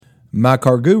My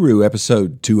Car Guru,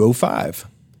 episode 205.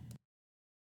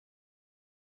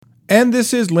 And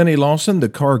this is Lenny Lawson, the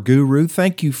Car Guru.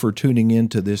 Thank you for tuning in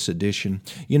to this edition.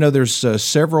 You know, there's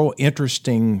several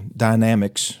interesting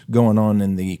dynamics going on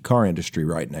in the car industry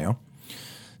right now.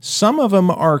 Some of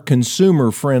them are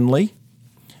consumer-friendly,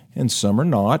 and some are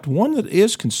not. One that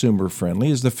is consumer-friendly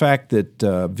is the fact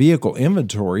that vehicle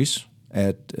inventories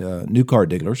at new car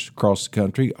dealers across the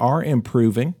country are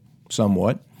improving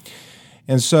somewhat.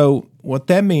 And so what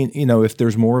that means, you know, if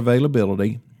there's more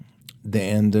availability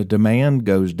and the demand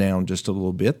goes down just a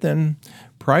little bit, then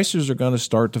prices are going to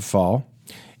start to fall,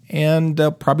 and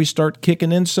they'll probably start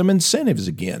kicking in some incentives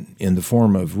again in the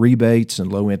form of rebates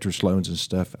and low-interest loans and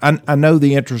stuff. I know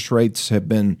the interest rates have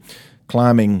been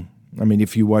climbing. I mean,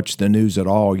 if you watch the news at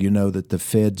all, you know that the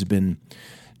Fed's been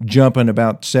jumping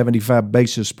about 75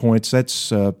 basis points.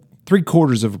 That's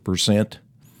 0.75%.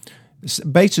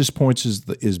 Basis points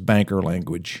is banker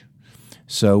language.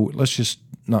 So let's just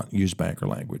not use banker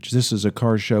language. This is a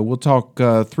car show. We'll talk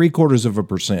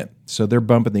 0.75%. So they're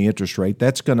bumping the interest rate.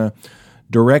 That's going to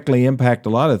directly impact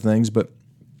a lot of things. But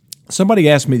somebody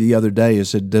asked me the other day, I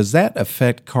said, does that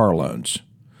affect car loans?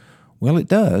 Well, it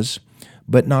does,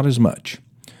 but not as much.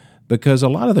 Because a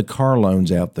lot of the car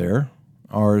loans out there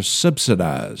are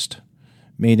subsidized,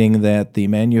 meaning that the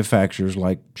manufacturers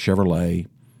like Chevrolet,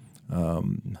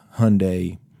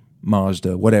 Hyundai,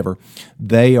 Mazda, whatever,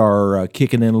 they are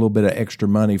kicking in a little bit of extra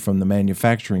money from the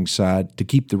manufacturing side to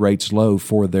keep the rates low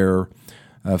for their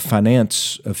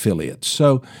finance affiliates.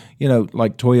 So, you know,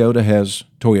 like Toyota has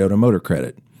Toyota Motor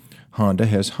Credit, Honda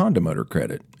has Honda Motor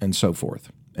Credit, and so forth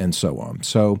and so on.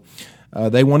 So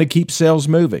they want to keep sales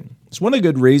moving. It's one of the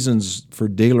good reasons for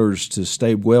dealers to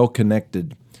stay well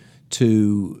connected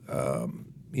to,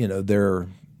 their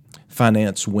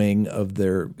finance wing of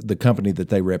the company that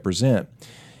they represent.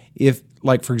 If,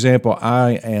 like, for example,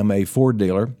 I am a Ford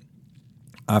dealer,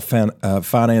 I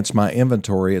finance my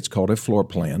inventory, it's called a floor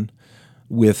plan,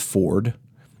 with Ford,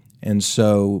 and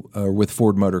so with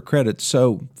Ford Motor Credit.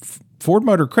 So Ford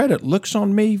Motor Credit looks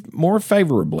on me more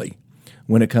favorably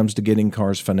when it comes to getting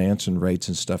cars financed and rates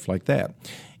and stuff like that.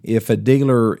 If a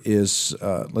dealer is,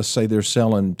 let's say they're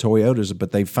selling Toyotas,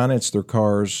 but they finance their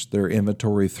cars, their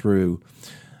inventory through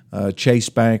Chase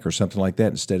Bank or something like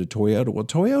that instead of Toyota. Well,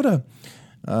 Toyota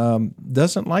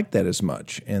doesn't like that as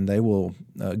much, and they will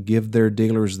give their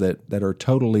dealers that are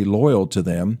totally loyal to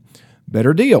them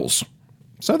better deals.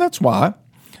 So that's why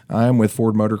I am with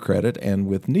Ford Motor Credit and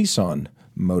with Nissan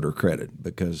Motor Credit,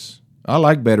 because I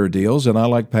like better deals, and I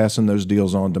like passing those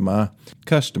deals on to my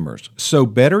customers. So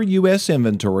better U.S.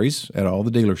 inventories at all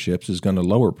the dealerships is going to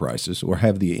lower prices or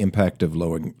have the impact of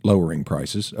lowering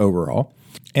prices overall.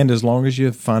 And as long as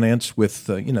you finance with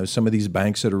some of these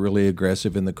banks that are really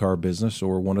aggressive in the car business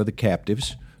or one of the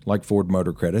captives like Ford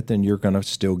Motor Credit, then you're going to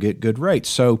still get good rates.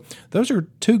 So those are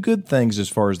two good things as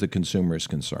far as the consumer is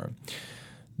concerned.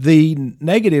 The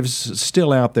negatives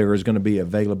still out there is going to be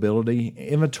availability.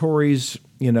 Inventories,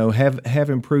 have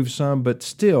improved some, but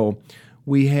still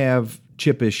we have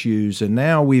chip issues, and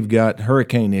now we've got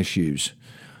hurricane issues.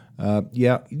 Do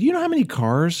you know how many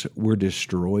cars were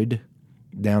destroyed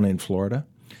down in Florida?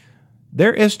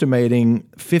 They're estimating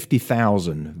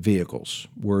 50,000 vehicles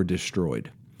were destroyed.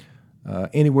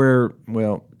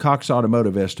 Cox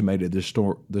Automotive estimated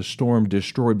the storm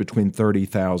destroyed between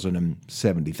 30,000 and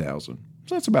 70,000.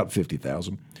 So that's about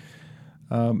 50,000.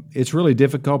 It's really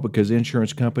difficult because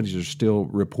insurance companies are still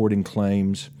reporting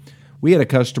claims. We had a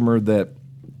customer that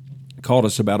called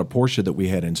us about a Porsche that we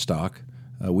had in stock.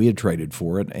 We had traded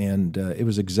for it, and it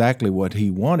was exactly what he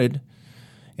wanted,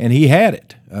 and he had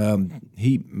it.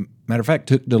 Matter of fact,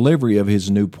 took delivery of his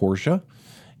new Porsche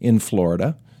in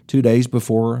Florida 2 days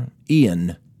before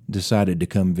Ian decided to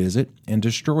come visit and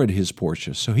destroyed his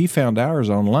Porsche. So he found ours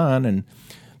online and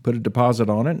put a deposit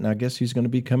on it, and I guess he's going to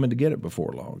be coming to get it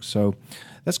before long. So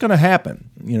that's going to happen.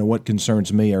 What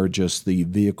concerns me are just the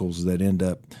vehicles that end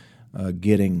up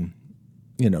getting,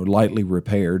 lightly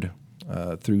repaired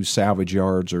through salvage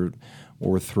yards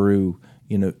or through,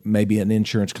 maybe an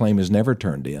insurance claim is never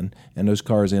turned in, and those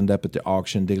cars end up at the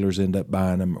auction, dealers end up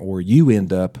buying them, or you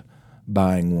end up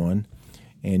buying one,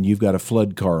 and you've got a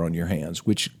flood car on your hands,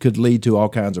 which could lead to all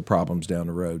kinds of problems down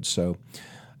the road. So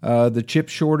the chip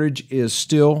shortage is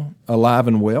still alive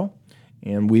and well,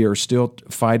 and we are still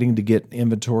fighting to get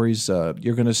inventories.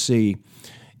 You're going to see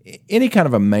any kind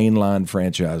of a mainline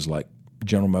franchise like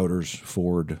General Motors,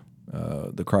 Ford,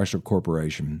 the Chrysler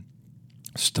Corporation,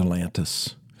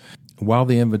 Stellantis. While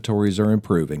the inventories are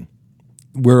improving,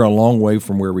 we're a long way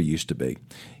from where we used to be.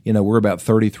 We're about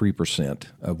 33%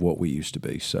 of what we used to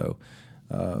be. So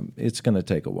It's going to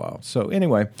take a while. So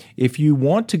anyway, if you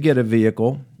want to get a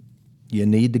vehicle, you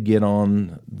need to get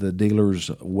on the dealer's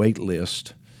wait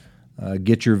list,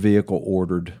 get your vehicle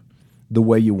ordered the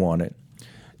way you want it.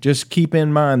 Just keep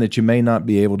in mind that you may not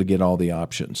be able to get all the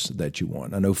options that you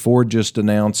want. I know Ford just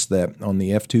announced that on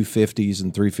the F-250s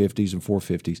and 350s and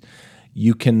 450s,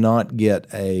 you cannot get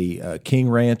a King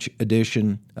Ranch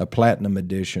edition, a Platinum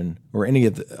edition, or any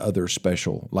of the other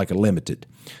special, like a Limited.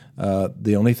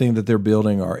 The only thing that they're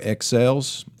building are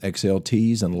XLs,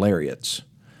 XLTs, and Lariats.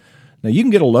 Now, you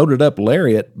can get a loaded-up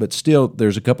Lariat, but still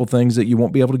there's a couple things that you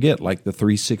won't be able to get, like the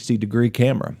 360-degree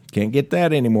camera. Can't get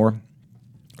that anymore,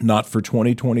 not for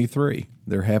 2023.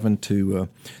 They're having to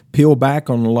peel back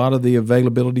on a lot of the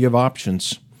availability of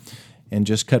options and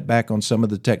just cut back on some of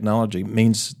the technology. It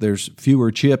means there's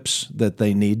fewer chips that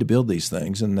they need to build these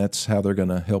things, and that's how they're going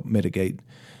to help mitigate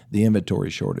the inventory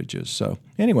shortages. So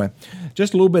anyway,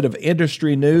 just a little bit of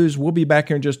industry news. We'll be back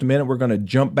here in just a minute. We're going to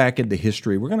jump back into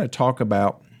history. We're going to talk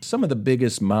about some of the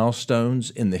biggest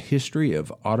milestones in the history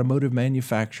of automotive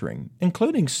manufacturing,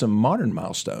 including some modern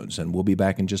milestones, and we'll be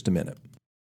back in just a minute.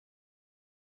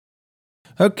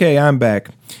 Okay, I'm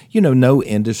back. You know, no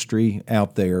industry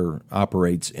out there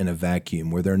operates in a vacuum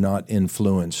where they're not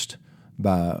influenced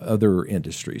by other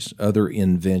industries, other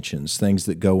inventions, things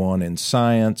that go on in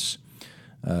science,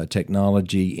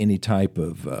 technology, any type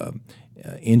of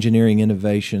engineering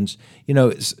innovations. You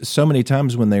know, so many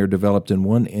times when they are developed in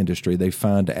one industry, they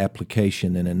find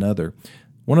application in another.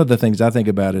 One of the things I think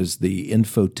about is the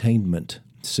infotainment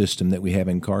system that we have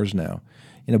in cars now.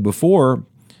 You know, before,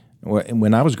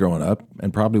 when I was growing up,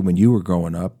 and probably when you were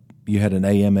growing up, you had an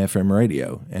AM/FM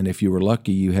radio, and if you were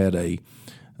lucky, you had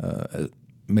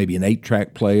maybe an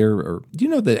 8-track player. Or do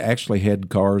you know they actually had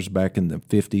cars back in the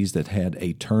 50s that had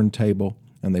a turntable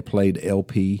and they played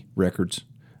LP records?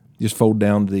 Just fold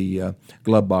down the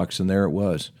glove box, and there it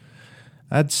was.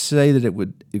 I'd say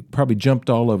that it probably jumped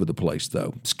all over the place,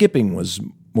 though. Skipping was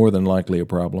more than likely a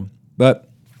problem, but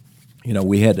you know,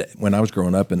 we had, when I was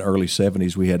growing up in the early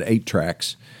 70s, we had 8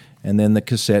 tracks. And then the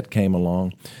cassette came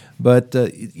along. But,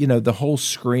 you know, the whole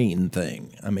screen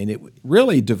thing, I mean, it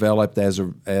really developed as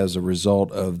a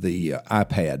result of the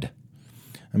iPad.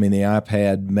 I mean, the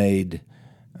iPad made,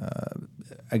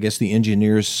 I guess the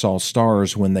engineers saw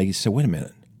stars when they said, wait a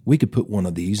minute, we could put one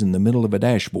of these in the middle of a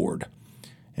dashboard,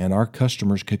 and our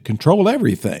customers could control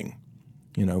everything,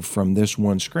 you know, from this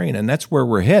one screen. And that's where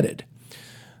we're headed.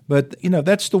 But, you know,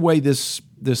 that's the way this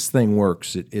thing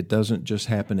works. It doesn't just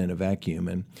happen in a vacuum.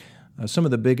 And some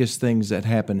of the biggest things that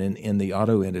happen in the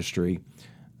auto industry,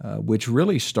 which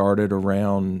really started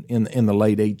around in the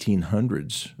late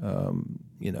 1800s,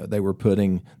 you know,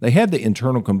 they had the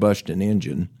internal combustion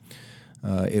engine.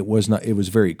 It was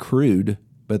very crude,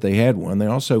 but they had one. They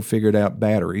also figured out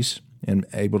batteries and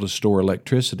able to store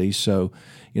electricity. So,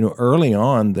 you know, early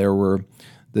on there were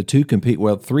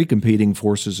three competing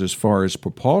forces as far as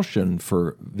propulsion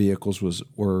for vehicles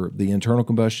were the internal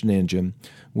combustion engine,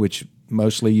 which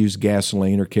mostly used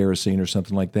gasoline or kerosene or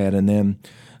something like that, and then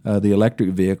the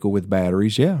electric vehicle with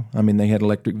batteries. Yeah, I mean, they had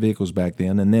electric vehicles back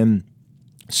then, and then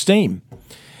steam.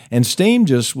 And steam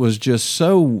was just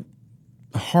so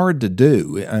hard to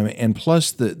do. I mean, and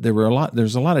plus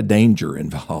there's a lot of danger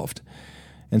involved.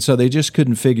 And so they just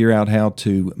couldn't figure out how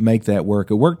to make that work.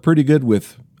 It worked pretty good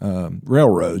with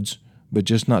railroads, but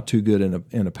just not too good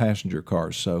in a passenger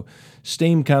car. So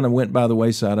steam kind of went by the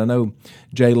wayside. I know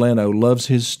Jay Leno loves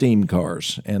his steam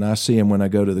cars, and I see him when I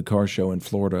go to the car show in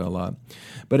Florida a lot.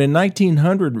 But in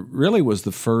 1900 really was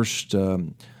the first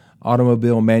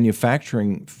automobile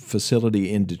manufacturing facility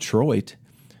in Detroit.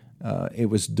 It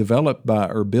was built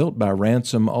by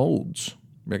Ransom Olds.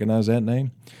 Recognize that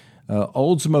name?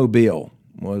 Oldsmobile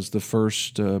was the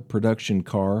first production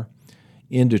car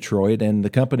in Detroit, and the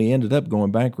company ended up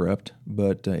going bankrupt,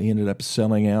 but he ended up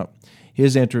selling out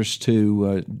his interest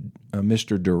to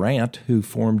Mr. Durant, who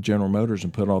formed General Motors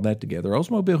and put all that together.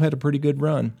 Oldsmobile had a pretty good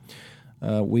run.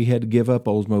 We had to give up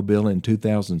Oldsmobile in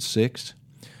 2006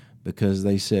 because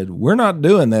they said, we're not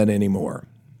doing that anymore.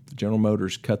 General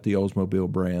Motors cut the Oldsmobile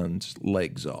brand's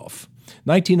legs off.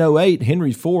 1908,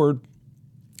 Henry Ford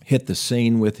hit the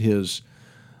scene with his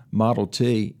Model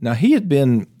T. Now, he had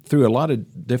been through a lot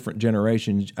of different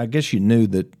generations. I guess you knew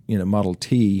that, you know, Model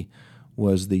T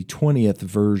was the 20th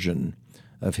version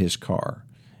of his car,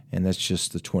 and that's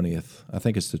just the 20th. I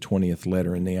think it's the 20th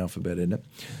letter in the alphabet, isn't it?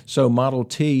 So Model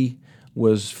T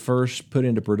was first put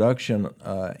into production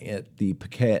at the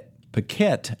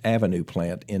Paquette Avenue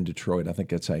plant in Detroit. I think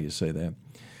that's how you say that.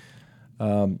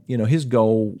 You know, his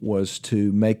goal was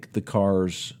to make the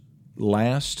cars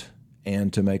last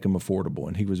and to make them affordable.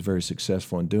 And he was very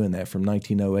successful in doing that. From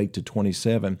 1908 to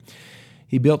 27,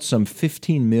 he built some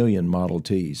 15 million Model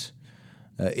Ts.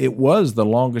 It was the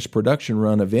longest production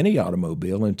run of any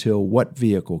automobile until what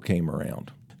vehicle came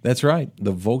around? That's right,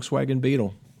 the Volkswagen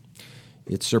Beetle.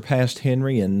 It surpassed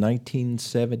Henry in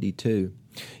 1972.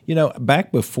 You know,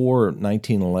 back before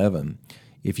 1911,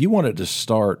 if you wanted to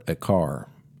start a car,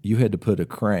 you had to put a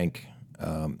crank.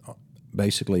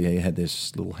 Basically, they had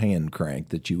this little hand crank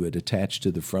that you would attach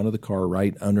to the front of the car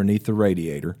right underneath the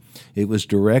radiator. It was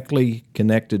directly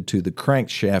connected to the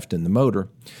crankshaft in the motor,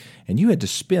 and you had to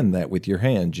spin that with your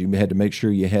hands. You had to make sure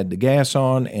you had the gas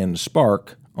on and the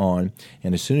spark on,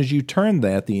 and as soon as you turned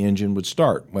that, the engine would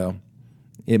start. Well,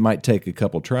 it might take a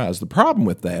couple tries. The problem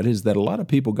with that is that a lot of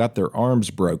people got their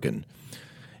arms broken,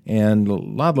 and a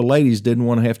lot of the ladies didn't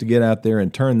want to have to get out there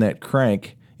and turn that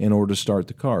crank in order to start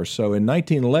the car. So in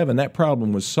 1911, that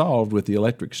problem was solved with the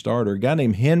electric starter. A guy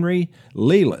named Henry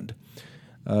Leland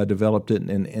developed it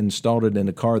and installed it in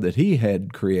a car that he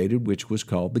had created, which was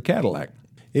called the Cadillac.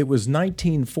 It was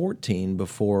 1914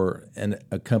 before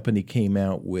a company came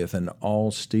out with an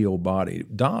all-steel body.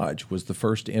 Dodge was the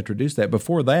first to introduce that.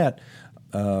 Before that,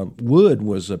 wood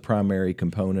was a primary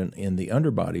component in the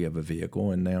underbody of a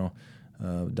vehicle, and now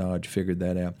Dodge figured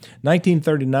that out.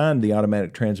 1939, the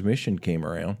automatic transmission came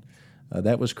around.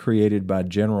 That was created by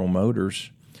General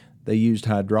Motors. They used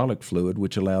hydraulic fluid,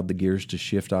 which allowed the gears to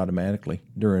shift automatically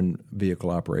during vehicle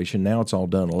operation. Now it's all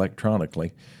done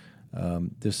electronically.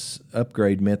 This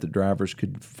upgrade meant that drivers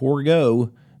could forego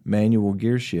manual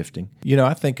gear shifting. You know,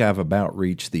 I think I've about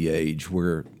reached the age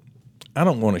where I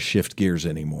don't want to shift gears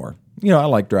anymore. You know, I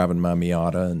like driving my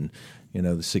Miata and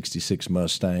the 66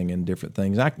 Mustang and different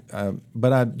things.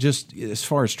 But I just, as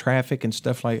far as traffic and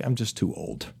stuff I'm just too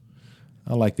old.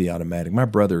 I like the automatic. My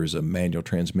brother is a manual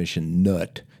transmission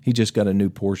nut. He just got a new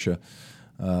Porsche,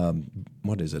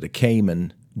 a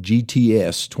Cayman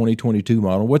GTS 2022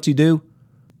 model. What's he do?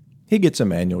 He gets a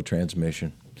manual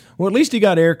transmission. Well, at least he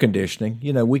got air conditioning.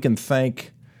 You know, we can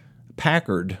thank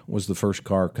Packard was the first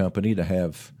car company to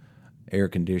have air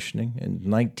conditioning in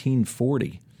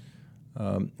 1940.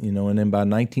 And then by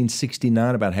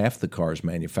 1969, about half the cars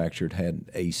manufactured had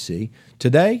AC.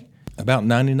 Today, about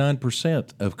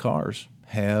 99% of cars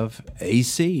have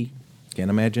AC. Can't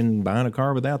imagine buying a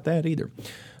car without that either.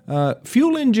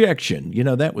 Fuel injection,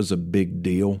 that was a big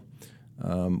deal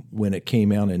when it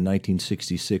came out in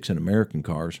 1966 in American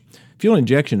cars. Fuel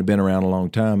injection had been around a long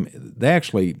time. They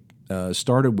actually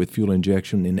started with fuel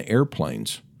injection in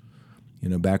airplanes.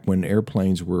 Back when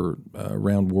airplanes were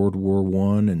around World War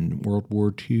I and World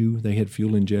War II, they had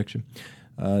fuel injection.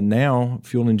 Now,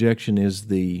 fuel injection is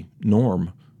the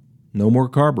norm. No more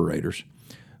carburetors.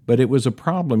 But it was a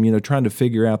problem, trying to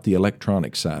figure out the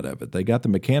electronic side of it. They got the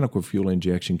mechanical fuel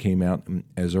injection came out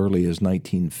as early as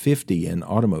 1950 in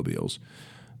automobiles.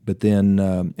 But then,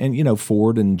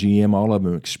 Ford and GM, all of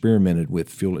them experimented with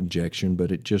fuel injection,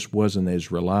 but it just wasn't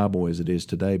as reliable as it is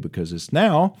today because it's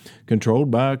now controlled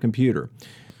by a computer.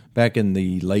 Back in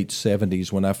the late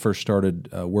 70s, when I first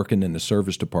started working in the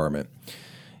service department,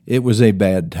 it was a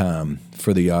bad time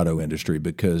for the auto industry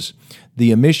because the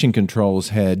emission controls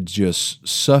had just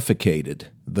suffocated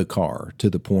the car to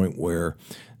the point where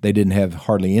they didn't have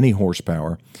hardly any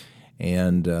horsepower.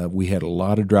 And we had a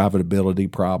lot of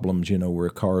drivability problems, where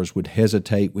cars would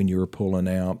hesitate when you were pulling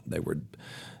out. They would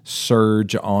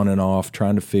surge on and off,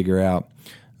 trying to figure out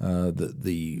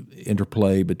the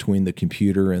interplay between the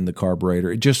computer and the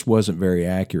carburetor. It just wasn't very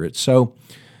accurate. So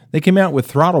they came out with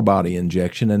throttle body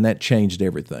injection, and that changed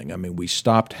everything. I mean, we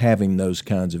stopped having those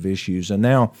kinds of issues, and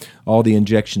now all the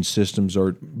injection systems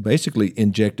are basically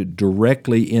injected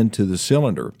directly into the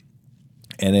cylinder,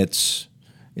 and it's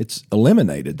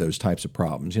eliminated those types of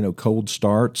problems. Cold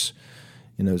starts.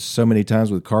 So many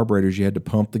times with carburetors, you had to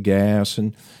pump the gas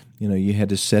and, you had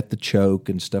to set the choke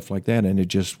and stuff like that, and it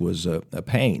just was a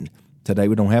pain. Today,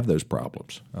 we don't have those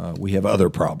problems. We have other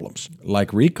problems,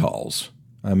 like recalls.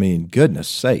 I mean, goodness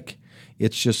sake.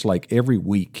 It's just like every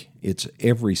week, it's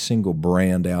every single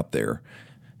brand out there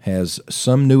has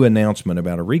some new announcement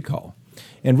about a recall.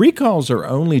 And recalls are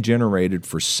only generated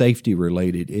for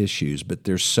safety-related issues, but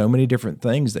there's so many different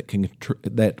things that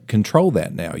control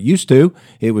that now. Used to,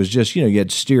 it was just, you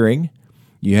had steering,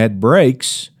 you had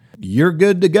brakes, you're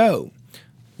good to go.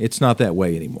 It's not that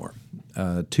way anymore.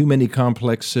 Too many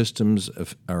complex systems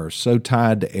are so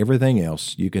tied to everything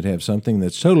else. You could have something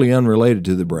that's totally unrelated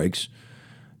to the brakes,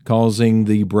 causing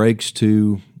the brakes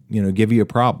to, give you a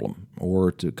problem,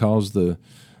 or to cause the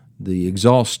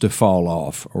exhaust to fall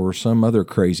off, or some other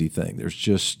crazy thing. There's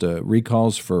just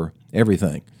recalls for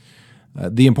everything.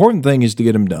 The important thing is to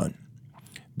get them done.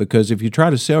 Because if you try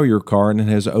to sell your car and it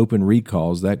has open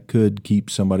recalls, that could keep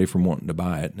somebody from wanting to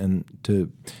buy it. And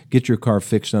to get your car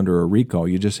fixed under a recall,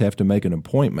 you just have to make an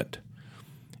appointment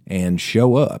and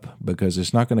show up, because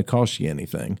it's not going to cost you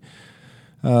anything.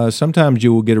 Sometimes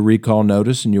you will get a recall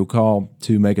notice and you'll call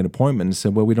to make an appointment and say,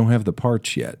 well, we don't have the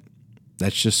parts yet.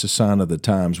 That's just a sign of the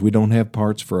times. We don't have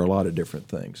parts for a lot of different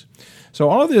things. So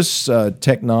all of this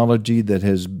technology that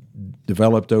has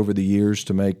developed over the years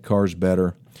to make cars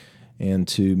better and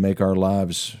to make our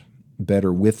lives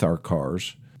better with our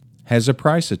cars has a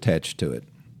price attached to it.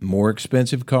 More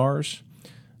expensive cars,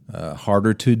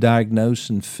 harder to diagnose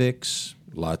and fix,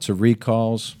 lots of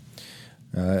recalls.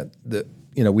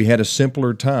 We had a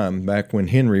simpler time back when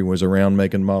Henry was around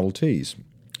making Model Ts,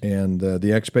 and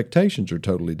the expectations are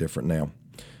totally different now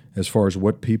as far as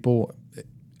what people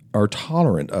are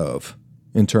tolerant of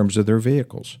in terms of their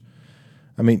vehicles.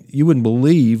 I mean, you wouldn't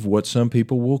believe what some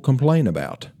people will complain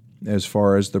about as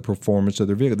far as the performance of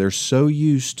their vehicle. They're so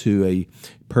used to a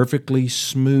perfectly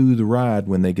smooth ride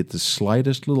when they get the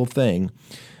slightest little thing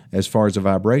as far as a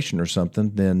vibration or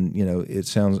something, then it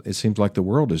seems like the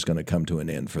world is going to come to an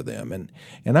end for them.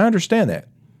 And I understand that,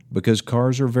 because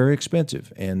cars are very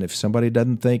expensive. And if somebody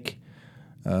doesn't think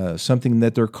something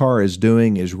that their car is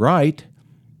doing is right,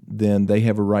 then they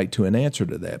have a right to an answer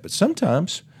to that. But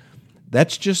sometimes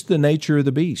that's just the nature of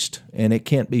the beast, and it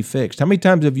can't be fixed. How many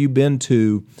times have you been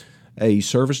to a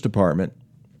service department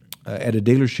at a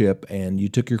dealership and you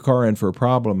took your car in for a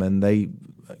problem, and they,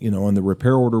 on the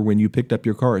repair order when you picked up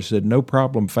your car, it said no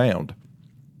problem found,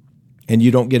 and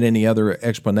you don't get any other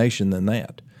explanation than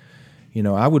that?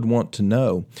 I would want to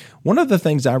know. One of the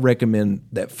things I recommend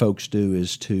that folks do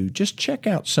is to just check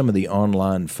out some of the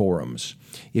online forums.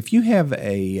 If you have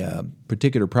a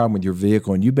particular problem with your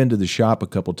vehicle and you've been to the shop a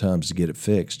couple times to get it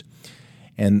fixed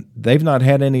and they've not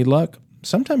had any luck,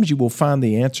 sometimes you will find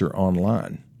the answer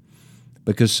online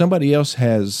because somebody else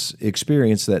has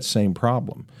experienced that same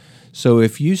problem. So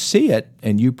if you see it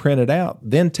and you print it out,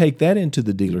 then take that into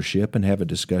the dealership and have a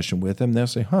discussion with them. They'll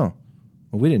say, well,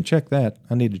 we didn't check that.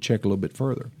 I need to check a little bit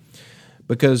further.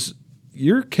 Because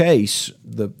your case,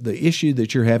 the issue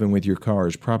that you're having with your car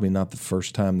is probably not the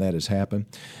first time that has happened.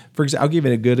 For example, I'll give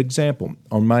you a good example.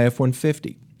 On my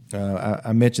F-150,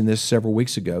 I mentioned this several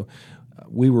weeks ago.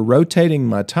 We were rotating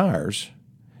my tires,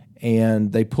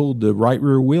 and they pulled the right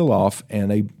rear wheel off,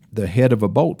 and the head of a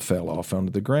bolt fell off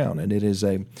onto the ground. And it is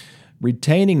a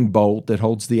retaining bolt that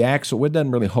holds the axle. It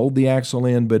doesn't really hold the axle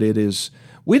in, but it is.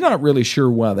 We're not really sure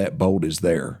why that bolt is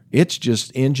there. It's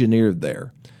just engineered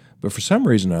there. But for some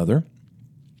reason or other,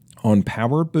 on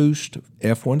Power Boost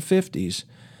F-150s,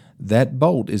 that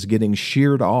bolt is getting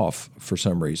sheared off for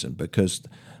some reason, because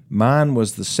mine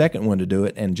was the second one to do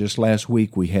it, and just last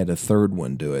week we had a third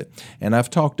one do it. And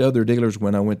I've talked to other dealers.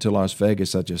 When I went to Las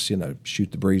Vegas, I just,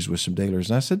 shoot the breeze with some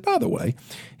dealers. And I said, by the way,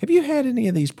 have you had any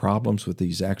of these problems with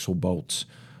these axle bolts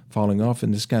falling off?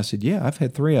 And this guy said, yeah, I've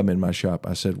had 3 of them in my shop.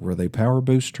 I said, were they Power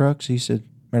Boost trucks? He said,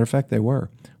 matter of fact, they were.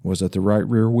 Was it the right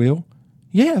rear wheel?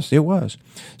 Yes, it was.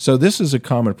 So this is a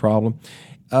common problem.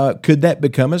 Could that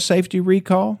become a safety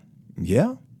recall?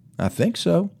 Yeah, I think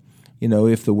so.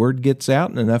 If the word gets out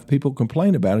and enough people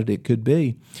complain about it, it could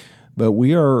be. But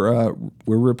we're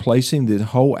replacing the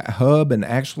whole hub and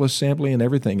axle assembly and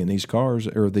everything in these cars,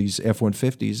 or these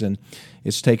F-150s, and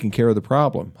it's taking care of the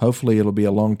problem. Hopefully it'll be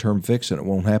a long-term fix and it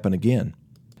won't happen again.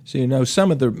 So,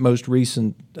 some of the most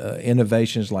recent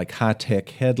innovations like high-tech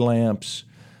headlamps,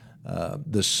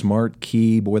 the smart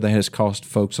key, boy, that has cost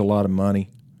folks a lot of money.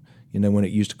 When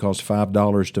it used to cost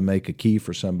 $5 to make a key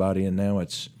for somebody, and now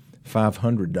it's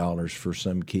 $500 for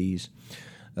some keys.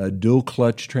 Dual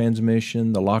clutch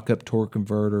transmission, the lockup torque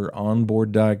converter,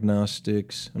 onboard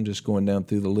diagnostics. I'm just going down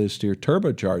through the list here.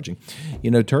 Turbocharging.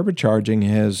 Turbocharging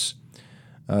has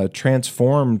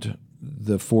transformed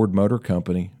the Ford Motor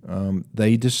Company.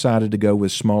 They decided to go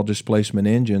with small displacement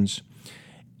engines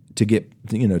to get,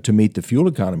 to meet the fuel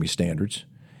economy standards.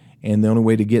 And the only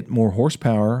way to get more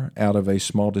horsepower out of a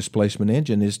small displacement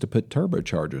engine is to put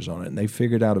turbochargers on it. And they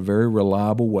figured out a very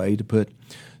reliable way to put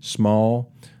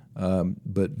small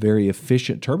but very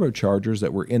efficient turbochargers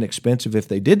that were inexpensive. If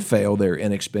they did fail, they're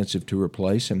inexpensive to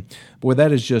replace. And boy,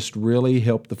 that has just really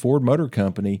helped the Ford Motor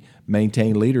Company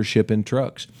maintain leadership in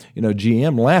trucks.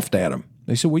 GM laughed at them.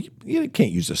 They said, well, you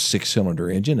can't use a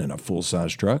 6-cylinder engine in a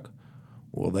full-size truck.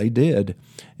 Well, they did.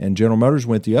 And General Motors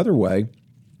went the other way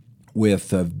with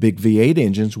big V8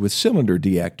 engines with cylinder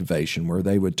deactivation, where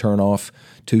they would turn off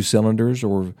 2 cylinders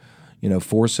or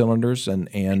 4 cylinders,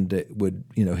 and it would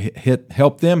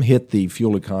help them hit the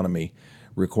fuel economy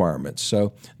requirements.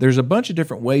 So there's a bunch of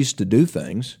different ways to do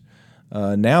things.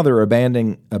 Now they're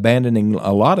abandoning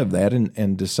a lot of that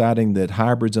and deciding that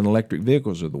hybrids and electric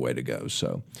vehicles are the way to go.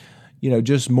 So,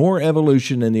 just more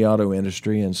evolution in the auto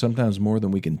industry, and sometimes more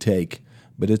than we can take,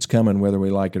 but it's coming whether we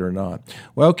like it or not.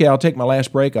 Well, okay, I'll take my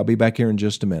last break. I'll be back here in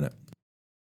just a minute.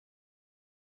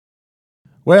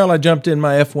 Well, I jumped in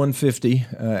my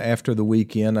F-150 after the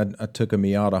weekend. I took a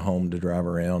Miata home to drive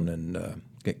around and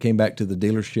came back to the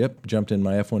dealership, jumped in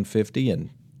my F-150 and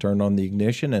turned on the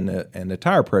ignition, and a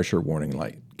tire pressure warning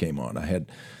light came on. I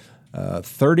had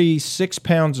 36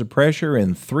 pounds of pressure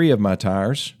in 3 of my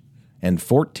tires and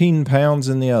 14 pounds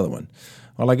in the other one.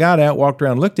 Well, I got out, walked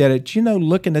around, looked at it.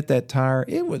 Looking at that tire,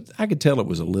 I could tell it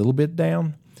was a little bit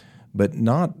down, but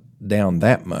not down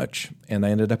that much, and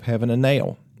I ended up having a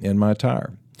nail in my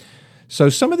tire. So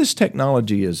some of this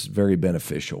technology is very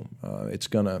beneficial.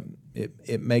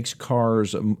 It makes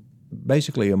cars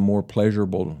basically a more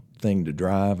pleasurable thing to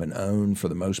drive and own for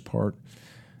the most part.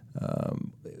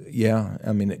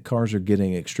 Cars are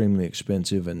getting extremely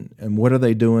expensive, and what are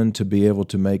they doing to be able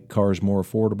to make cars more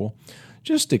affordable?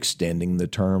 Just extending the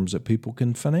terms that people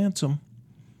can finance them.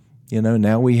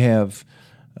 Now we have,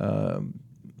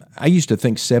 I used to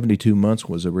think 72 months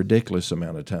was a ridiculous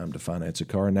amount of time to finance a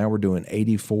car. Now we're doing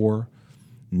 84,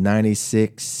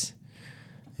 96,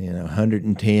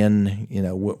 110.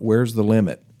 Where's the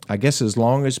limit? I guess as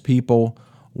long as people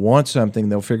want something,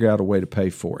 they'll figure out a way to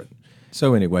pay for it.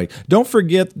 So anyway, don't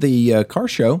forget the car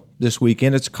show this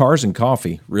weekend. It's Cars and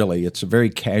Coffee, really. It's a very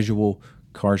casual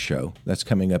car show. That's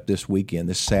coming up this weekend,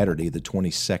 this Saturday, the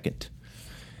 22nd.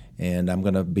 And I'm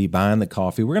going to be buying the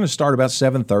coffee. We're going to start about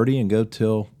 7:30 and go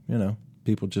till,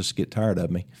 people just get tired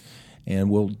of me. And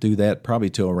we'll do that probably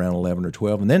till around 11 or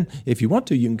 12. And then if you want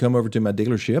to, you can come over to my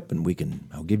dealership and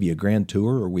I'll give you a grand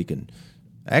tour, or we can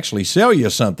actually sell you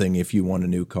something if you want a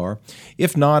new car.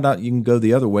 If not, you can go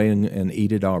the other way and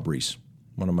eat at Aubrey's,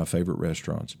 one of my favorite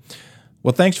restaurants.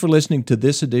 Well, thanks for listening to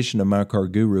this edition of My Car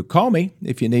Guru. Call me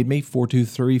if you need me,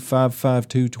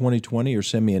 423-552-2020, or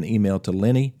send me an email to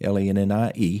Lennie,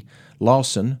 Lennie,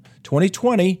 Lawson,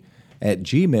 2020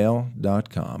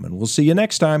 @gmail.com. And we'll see you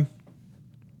next time.